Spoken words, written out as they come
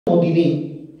দিনে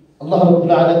আল্লাহ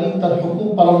রাব্বুল আলামিন তার হুকুম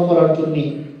পালন করার জন্য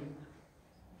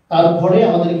তার ঘরে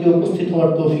আমাদেরকে উপস্থিত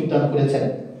হওয়ার তৌফিক দান করেছেন।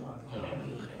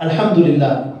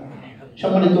 আলহামদুলিল্লাহ।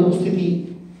 সম্মানিত উপস্থিতি,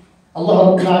 আল্লাহ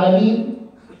রাব্বুল আলামিন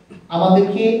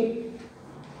আমাদেরকে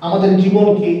আমাদের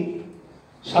জীবনকে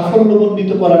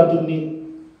সাফল্যমণ্ডিত করার জন্য,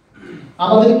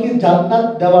 আমাদেরকে জান্নাত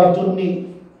দেওয়ার জন্য,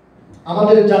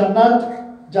 আমাদের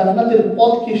জান্নাতের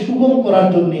পথকে সুগম করার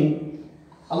জন্য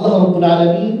আল্লাহ রাব্বুল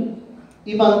আলামিন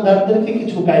ঈমানদারদেরকে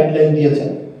কিছু গাইডলাইন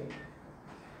দিয়েছেন।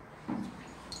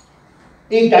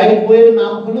 এই গাইড বইয়ের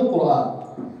নাম হলো কোরআন।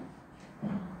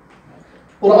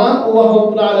 কোরআন আল্লাহ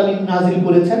রাব্বুল আলামিন নাযিল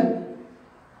করেছেন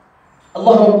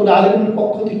আল্লাহ রাব্বুল আলামিনের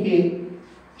পক্ষ থেকে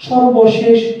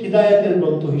সর্বশেষ হিদায়াতের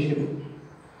গ্রন্থ হিসেবে,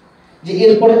 যে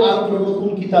এরপরে আর কোনো নতুন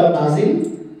কিতাব নাযিল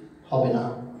হবে না।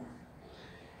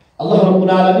 আল্লাহ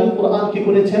রাব্বুল আলামিন কোরআনকে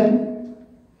করেছেন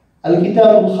আল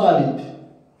কিতাবুল খালিদ,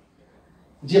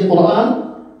 যে কোরআন,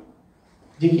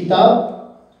 যে কিতাব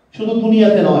শুধু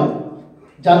দুনিয়াতে নয়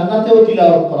জান্নাতেও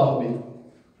তিলাওয়াত করা হবে,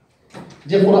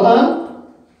 যে কোরআন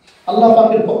আল্লাহ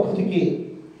পাকের পক্ষ থেকে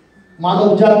মানব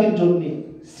জাতির জন্য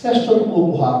শ্রেষ্ঠতম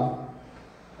উপহার।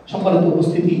 সম্মানিত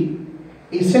উপস্থিতি,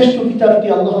 এই শ্রেষ্ঠ কিতাবটি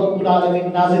আল্লাহ রাব্বুল আলামিন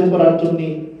নাযিল করার জন্য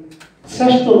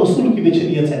শ্রেষ্ঠ রাসূলকে বেছে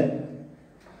নিয়েছেন।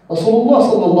 রাসূলুল্লাহ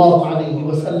সাল্লাল্লাহু আলাইহি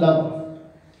ওয়াসাল্লাম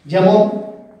যেমন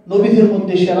নবীদের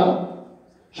মধ্যে সেরা,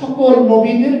 সকল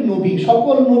নবীদের নবী,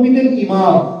 সকল নবীদের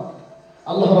ইমাম,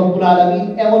 আল্লাহ রাব্বুল আলামিন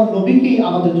এমন নবীকেই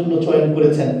আমাদের জন্য চয়ন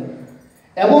করেছেন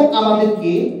এবং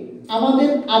আমাদেরকে আমাদের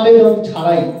আবেদন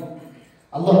ছাড়াই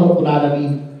আল্লাহ রাব্বুল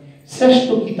আলামিন শ্রেষ্ঠ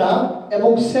কিতাব এবং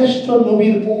শ্রেষ্ঠ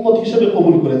নবীর উম্মত হিসেবে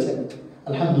কবুল করেছেন।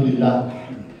 আলহামদুলিল্লাহ।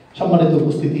 সম্মানিত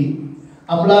উপস্থিতি,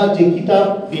 আমরা যে কিতাব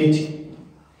পেয়েছি,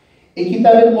 এই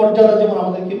কিতাবের মর্যাদা যেমন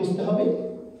আমাদেরকে বুঝতে হবে,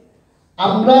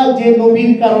 আমরা যে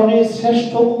নবীর কারণে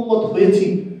শ্রেষ্ঠ উম্মত হয়েছি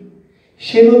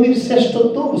সে নবীর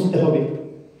শ্রেষ্ঠত্ব বুঝতে হবে।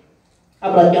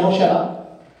 আমরা কেন সেরা?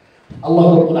 আল্লাহ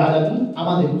রাব্বুল আলামিন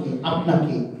আমাদেরকে,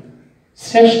 আপনাকে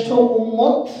শ্রেষ্ঠ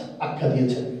উম্মত আখ্যা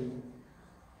দিয়েছেন।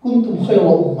 কুনতুম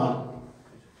খায়রা উম্মাহ,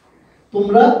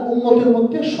 তোমরা উম্মতের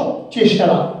মধ্যে সবচেয়ে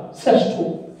সেরা, শ্রেষ্ঠ।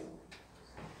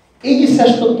 এই যে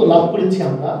শ্রেষ্ঠত্ব লাভ করেছি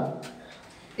আমরা,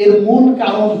 এর মূল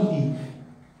কারণ কি?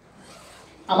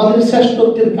 আমাদের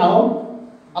শ্রেষ্ঠত্বের কারণ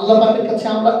আল্লাহ পাকের কাছে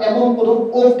আমরা এমন কোনো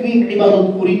অগ্রিম ইবাদত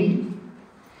করিনি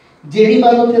যে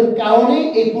ইবাদতের কারণে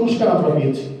এই পুরস্কার আমরা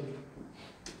পেয়েছি।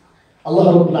 আল্লাহ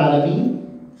রাব্বুল আলামিন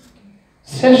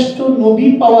শ্রেষ্ঠ নবী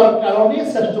পাওয়ার কারণে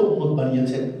শ্রেষ্ঠ উম্মত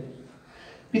বানিয়েছেন।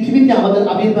 পৃথিবীতে আমাদের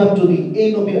আবির্ভাব যদি এই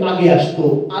নবীর আগে আসতো,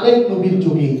 আরেক নবীর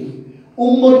যুগে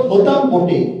উম্মত হতাম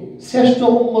বটে, শ্রেষ্ঠ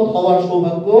উম্মত হওয়ার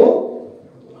সৌভাগ্য।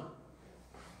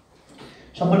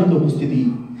 সম্মানিত উপস্থিতি,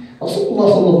 রাসূলুল্লাহ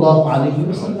সাল্লাল্লাহু আলাইহি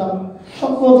ওয়াসাল্লাম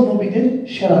সকল নবীদের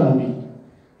সেরা নবী,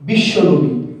 বিশ্ব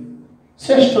নবী,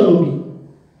 শ্রেষ্ঠ নবী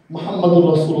মুহাম্মদুর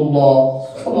রাসূলুল্লাহ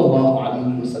সাল্লাল্লাহু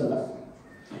আলাইহি ওয়াসাল্লাম।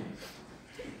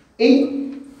 এই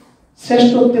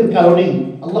শ্রেষ্ঠত্বের কারণেই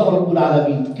আল্লাহ রাব্বুল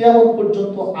আলামিন কিয়ামত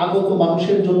পর্যন্ত আগত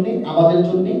মানুষের জন্য, আমাদের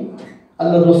জন্য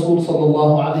আল্লাহর রাসূল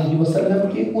সাল্লাল্লাহু আলাইহি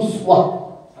ওয়াসাল্লামকে উসওয়া,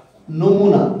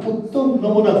 নমুনা, উত্তম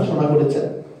নমুনা ঘোষণা করেছেন।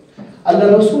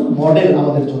 আল্লাহর রাসূল মডেল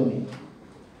আমাদের জন্য।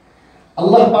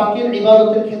 আল্লাহ পাকের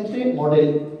ইবাদতের ক্ষেত্রে মডেল,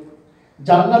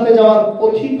 জান্নাতে যাওয়ার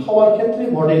পথিক হওয়ার ক্ষেত্রে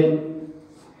মডেল,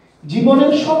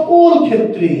 জীবনের সকল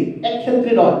ক্ষেত্রে, এক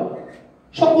ক্ষেত্রে নয়,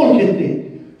 সকল ক্ষেত্রে,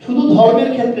 শুধু ধর্মের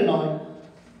ক্ষেত্রে নয়।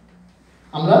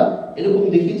 আমরা এরকম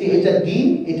দেখি যে এটা দিন,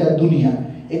 এটা দুনিয়া,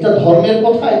 এটা ধর্মের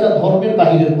কথা, এটা ধর্মের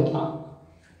বাহিরের কথা,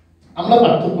 আমরা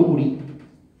পার্থক্য করি।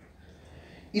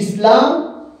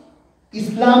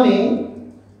 ইসলামে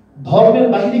ধর্মের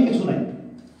বাহিরে কিছু নাই,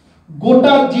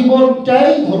 গোটা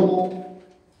জীবনটাই ধর্ম।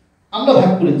 আমরা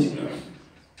ভাগ করেছি,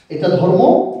 এটা ধর্ম,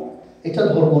 এটা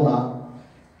ধর্ম না,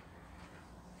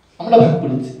 আমরা ভাগ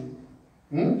করেছি।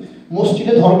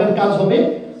 মসজিদে ধর্মের কাজ হবে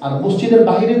আর মসজিদের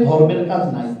বাহিরে ধর্মের কাজ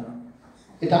নাই,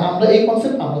 এটা আমরা, এই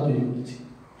কনসেপ্ট আমরা তৈরি করেছি।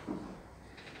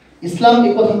 ইসলাম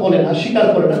এই কথা বলে না, স্বীকার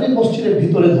করে না যে মসজিদের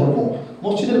ভিতরে ধর্ম,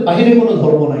 মসজিদের বাহিরে কোনো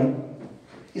ধর্ম নাই।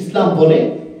 ইসলাম বলে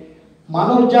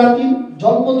মানব জাতির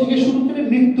জন্ম থেকে শুরু করে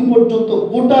মৃত্যু পর্যন্ত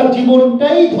গোটা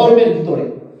জীবনটাই ধর্মের ভিতরে,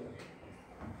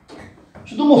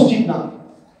 শুধু মসজিদ না।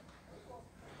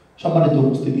 সম্মানিত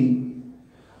উপস্থিতি,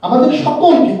 আমাদের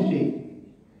সকল ক্ষেত্রে,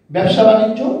 ব্যবসা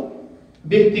বাণিজ্য,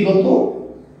 ব্যক্তিগত,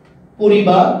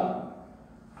 পরিবার,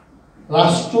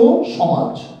 রাষ্ট্র,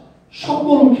 সমাজ,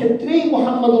 সকল ক্ষেত্রেই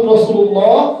মুহাম্মদুর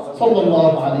রাসূলুল্লাহ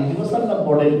সাল্লাল্লাহু আলাইহি ওয়াসাল্লাম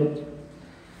মডেল।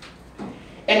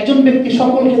 একজন ব্যক্তি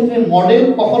সকল ক্ষেত্রে মডেল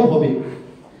কখন হবে?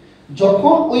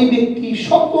 যখন ওই ব্যক্তি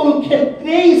সকল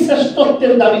ক্ষেত্রেই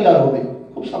শ্রেষ্ঠত্বের দাবিদার হবে।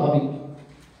 খুব স্বাভাবিক।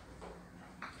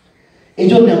 এই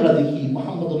জন্য আমরা দেখি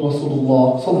মুহাম্মদুর রাসূলুল্লাহ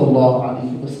সাল্লাল্লাহু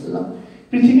আলাইহি ওয়াসাল্লাম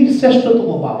পৃথিবীর শ্রেষ্ঠতম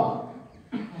বাবা,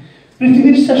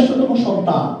 পৃথিবীর শ্রেষ্ঠতম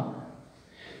সন্তান,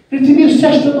 পৃথিবীর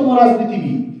শ্রেষ্ঠতম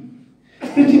রাজনীতিবিদ,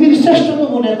 পৃথিবীর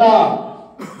শ্রেষ্ঠতম নেতা,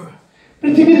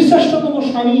 পৃথিবীর শ্রেষ্ঠতম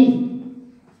স্বামী,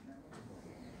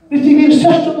 পৃথিবীর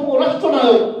শ্রেষ্ঠতম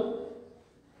রাষ্ট্রনায়ক,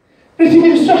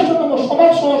 পৃথিবীর শ্রেষ্ঠতম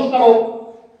সমাজ সংস্কারক,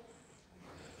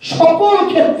 সকল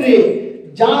ক্ষেত্রে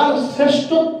যার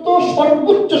শ্রেষ্ঠত্ব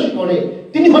সর্বোচ্চ শিখরে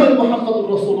তিনি হলেন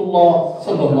মুহাম্মদুর রাসূলুল্লাহ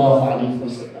সাল্লাল্লাহু আলাইহি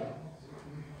ওয়াসাল্লাম।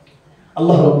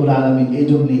 আল্লাহ রাব্বুল আলামিন এই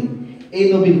জন্যে এই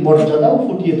নবীর মর্যাদাও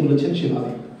ফুটিয়ে তুলেছেন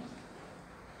সেভাবে।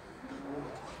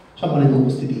 সম্মানিত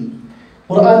উপস্থিতি,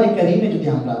 কোরআনে কারীমে যদি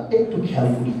আমরা একটু খেয়াল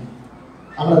করি,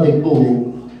 আমরা দেখব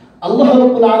আল্লাহ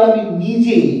রাব্বুল আলামিন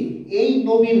নিজে এই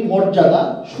নবীর মর্যাদা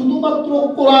শুধুমাত্র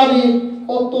কোরআনে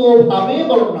কতভাবে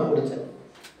বর্ণনা করেছেন,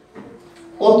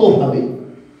 কতভাবে,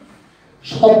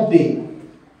 শব্দে,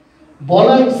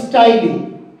 বলার স্টাইলে,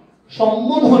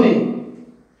 সম্বোধনে,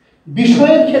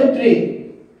 বিষয়ের ক্ষেত্রে,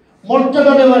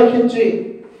 মর্যাদা দেওয়ার ক্ষেত্রে,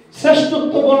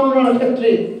 শ্রেষ্ঠত্ব বর্ণনার ক্ষেত্রে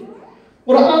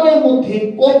কোরআনের মধ্যে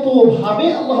কতভাবে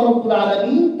আল্লাহ রাব্বুল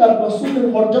আলামিন তার রাসূলের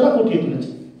মর্যাদা ফুটিয়ে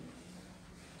তুলেছেন।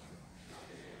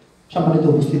 সম্মানিত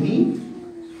উপস্থিতি,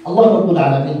 আল্লাহ রাব্বুল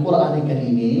আলামিন কোরআনে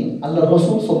কারীমে আল্লাহর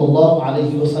রাসূল সাল্লাল্লাহু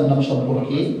আলাইহি ওয়াসাল্লাম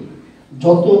সম্পর্কে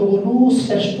যতগুলো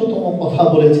শ্রেষ্ঠতম কথা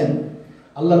বলেছেন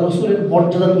আল্লাহর রাসূলের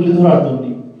মর্যাদা তুলে ধরার জন্য,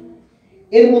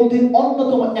 এর মধ্যে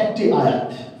অন্যতম একটি আয়াত,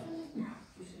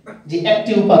 যে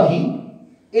একটি উপাধি,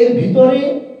 এর ভিতরে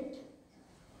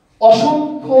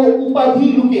অসংখ্য উপাধি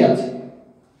লুকিয়ে আছে।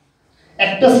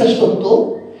 একটা শ্রেষ্ঠত্ব,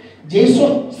 যে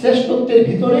শ্রেষ্ঠত্বের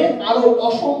ভিতরে আরো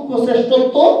অসংখ্য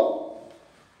শ্রেষ্ঠত্ব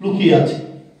লুকিয়ে আছে।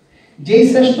 যেই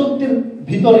শ্রেষ্ঠত্বের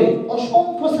ভিতরে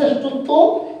অসংখ্য শ্রেষ্ঠত্ব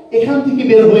এখান থেকে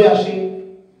বের হয়ে আসে,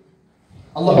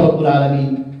 আল্লাহ রাব্বুল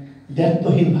আলামিন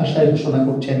দ্ব্যর্থহীন ভাষায় ঘোষণা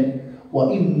করছেন, ওয়া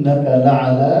ইন্নাকা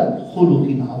লাআলা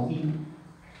খুলুকিন আযীম।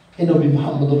 হে নবী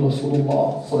মুহাম্মদুর রাসূলুল্লাহ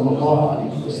সাল্লাল্লাহু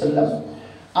আলাইহি ওয়াসাল্লাম,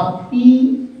 আপনি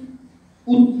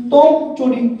উত্তম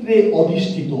চরিত্রে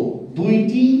অধিষ্ঠিত।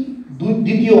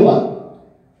 দ্বিতীয়বার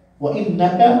ওয়া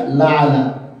ইন্নাকা লাআলা,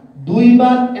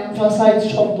 দুইবার এমফাসাইজ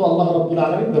শব্দ আল্লাহ রাব্বুল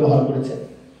আলামিন ব্যবহার করেছেন।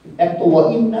 এক তো ওয়া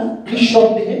ইন্না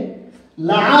নিঃসন্দেহে,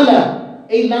 লাআলা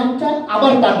এই নামটা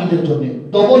আবার তাকিদের জন্য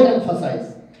ডবল এমফাসাইজ।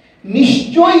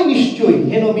 নিশ্চয় নিশ্চয়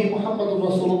হে নবী মুহাম্মদুর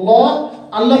রাসূলুল্লাহ,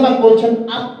 আল্লাহ পাক বলছেন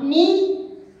আপনি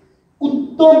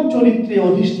উত্তম চরিত্রে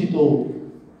অধিষ্ঠিত।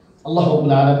 আল্লাহ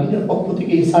রাব্বুল আলামিনের পক্ষ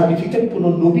থেকে এই সার্টিফিকেট কোন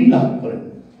নবী লাভ করেন।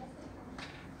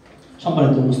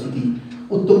 সম্মানিত উপস্থিতি,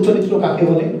 উত্তম চরিত্র কাকে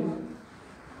বলে?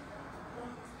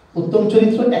 উত্তম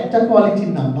চরিত্র একটা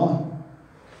কোয়ালিটির নাম নয়।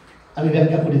 আমি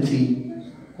ব্যাখ্যা করেছি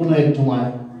কোন এক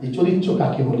জুমায় এই চরিত্র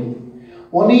কাকে বলে।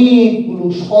 অনেকগুলো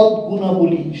সৎ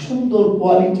গুণাবলী, সুন্দর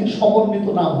কোয়ালিটির সমন্বিত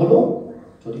নাম হলো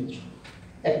চরিত্র।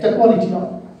 একটা কোয়ালিটি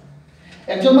নয়।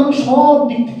 একজন মানুষ সব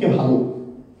দিক থেকে ভালো,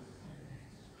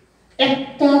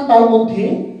 একটা তার মধ্যে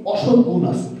অসৎ গুণ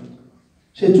আছে,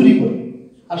 সে চুরি করে,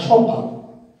 আর সব ভালো,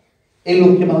 এই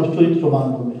লোককে মানুষ চরিত্রবান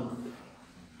বলবে না।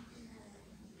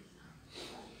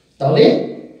 তাহলে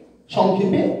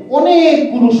সংক্ষেপে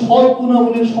অনেকগুলো সৎ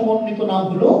গুণাবলীর সমন্বিত নাম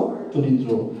হলো চরিত্র।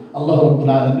 আল্লাহ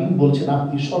রাব্বুল আলামিন বলছেন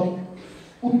আপনি সব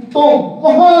উত্তম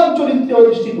মহান চরিত্রে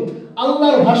অধিষ্ঠিত,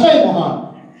 আল্লাহর ভাষায় মহান।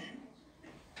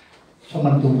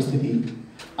 সম্মানিত উপস্থিতি,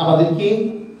 আমাদেরকে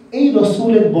এই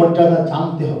রাসূলের মর্যাদা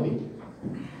জানতে হবে।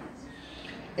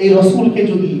 এই রাসূলকে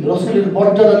যদি, রাসূলের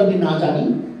মর্যাদা যদি না জানি,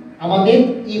 আমাদের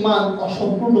ঈমান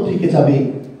অসম্পূর্ণ থেকে যাবে,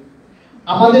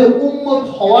 আমাদের উম্মত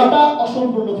হওয়াটা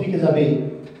অসম্পূর্ণ থেকে যাবে,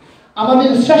 আমাদের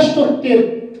শ্রেষ্ঠত্বের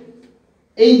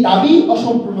এই দাবি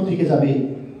অসম্পূর্ণ থেকে যাবে।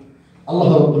 আল্লাহ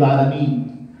রাব্বুল আলামিন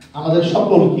আমাদের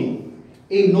সকলকে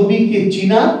এই নবীকে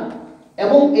চিনা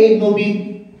এবং এই নবীর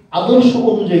আদর্শ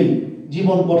অনুযায়ী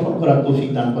জীবন গঠন করার তৌফিক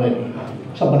দান করেন।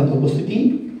 সম্মানিত উপস্থিতি,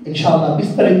 ইনশাআল্লাহ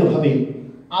বিস্তারিতভাবে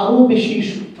আরো বেশি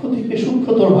সূক্ষ্ম থেকে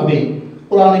সূক্ষ্মতরভাবে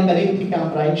কোরআনে কারীম থেকে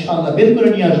আমরা ইনশাআল্লাহ বের করে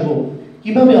নিয়ে আসবো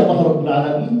কিভাবে আল্লাহ রাব্বুল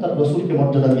আলামিন তার রাসূলকে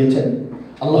মর্যাদা দিয়েছেন।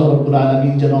 আল্লাহ রাব্বুল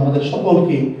আলামিন যেন আমাদের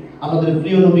সকলকে আমাদের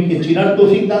প্রিয় নবীকে চিনার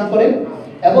তৌফিক দান করেন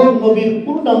এবং নবীর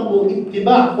পূর্ণাঙ্গ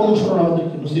ইত্তিবা অনুসরণ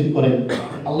আমাদেরকে নসিব করেন।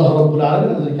 আল্লাহ রাব্বুল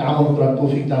আলামিন আমাদেরকে আমল করার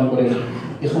তৌফিক দান করেন।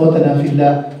 ইখওয়াতানা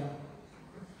ফিল্লাহ,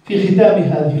 في ختام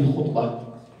هذه الخطبة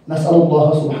نسأل الله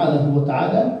سبحانه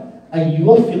وتعالى أن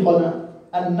يوفقنا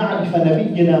أن نعرف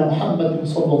نبينا محمد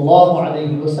صلى الله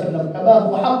عليه وسلم كما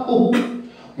هو حقه،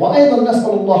 وأيضا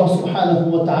نسأل الله سبحانه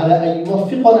وتعالى أن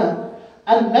يوفقنا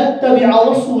أن نتبع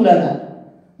رسولنا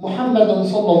محمدا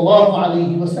صلى الله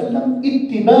عليه وسلم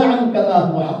اتباعا كما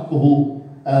هو حقه.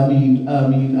 آمين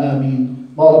آمين آمين.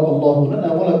 بارك الله لنا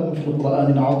ولكم في القرآن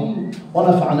العظيم،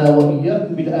 ونفعنا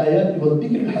وإياكم بالآيات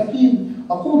والذكر الحكيم.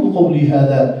 أقول قولي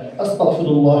هذا، أستغفر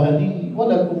الله لي ওয়া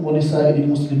লাকুম ওয়া লিসাইরিল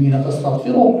মুসলিমিনা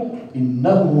ফাস্তাগফিরুহু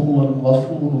ইন্নাহু হুয়াল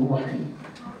গফুরুর রহিম।